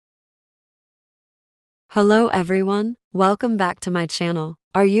Hello everyone, welcome back to my channel.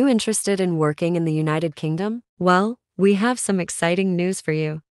 Are you interested in working in the United Kingdom? Well, we have some exciting news for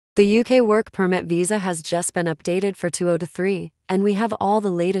you. The UK Work Permit Visa has just been updated for 2023, and we have all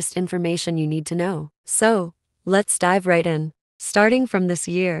the latest information you need to know. So, let's dive right in. Starting from this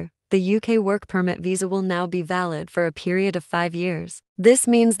year, the UK Work Permit Visa will now be valid for a period of 5 years. This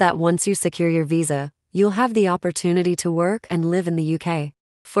means that once you secure your visa, you'll have the opportunity to work and live in the UK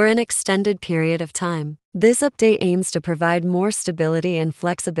for an extended period of time. This update aims to provide more stability and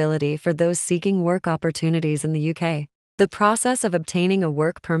flexibility for those seeking work opportunities in the UK. The process of obtaining a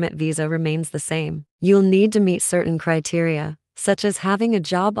work permit visa remains the same. You'll need to meet certain criteria, such as having a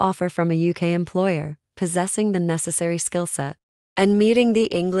job offer from a UK employer, possessing the necessary skill set, and meeting the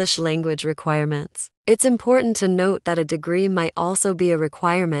English language requirements. It's important to note that a degree might also be a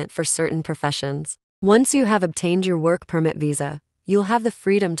requirement for certain professions. Once you have obtained your work permit visa, you'll have the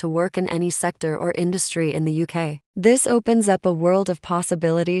freedom to work in any sector or industry in the UK. This opens up a world of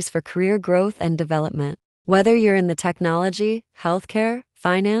possibilities for career growth and development. Whether you're in the technology, healthcare,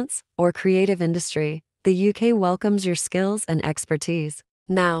 finance, or creative industry, the UK welcomes your skills and expertise.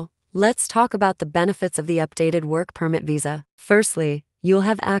 Now, let's talk about the benefits of the updated work permit visa. Firstly, you'll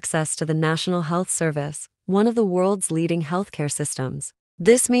have access to the National Health Service, one of the world's leading healthcare systems.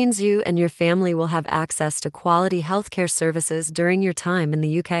 This means you and your family will have access to quality healthcare services during your time in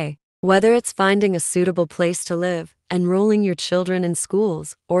the UK. Whether it's finding a suitable place to live, enrolling your children in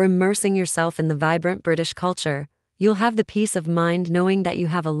schools, or immersing yourself in the vibrant British culture, you'll have the peace of mind knowing that you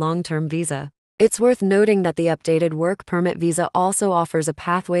have a long-term visa. It's worth noting that the updated work permit visa also offers a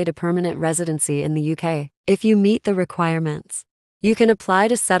pathway to permanent residency in the UK. If you meet the requirements, you can apply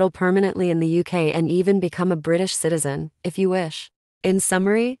to settle permanently in the UK and even become a British citizen, if you wish. In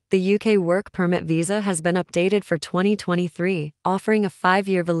summary, the UK Work Permit Visa has been updated for 2023, offering a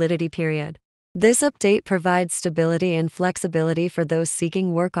 5-year validity period. This update provides stability and flexibility for those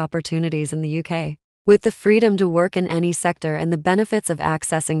seeking work opportunities in the UK. With the freedom to work in any sector and the benefits of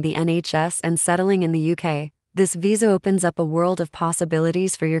accessing the NHS and settling in the UK, this visa opens up a world of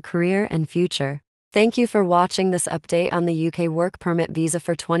possibilities for your career and future. Thank you for watching this update on the UK Work Permit Visa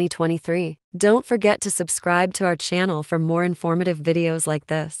for 2023. Don't forget to subscribe to our channel for more informative videos like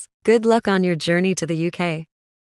this. Good luck on your journey to the UK.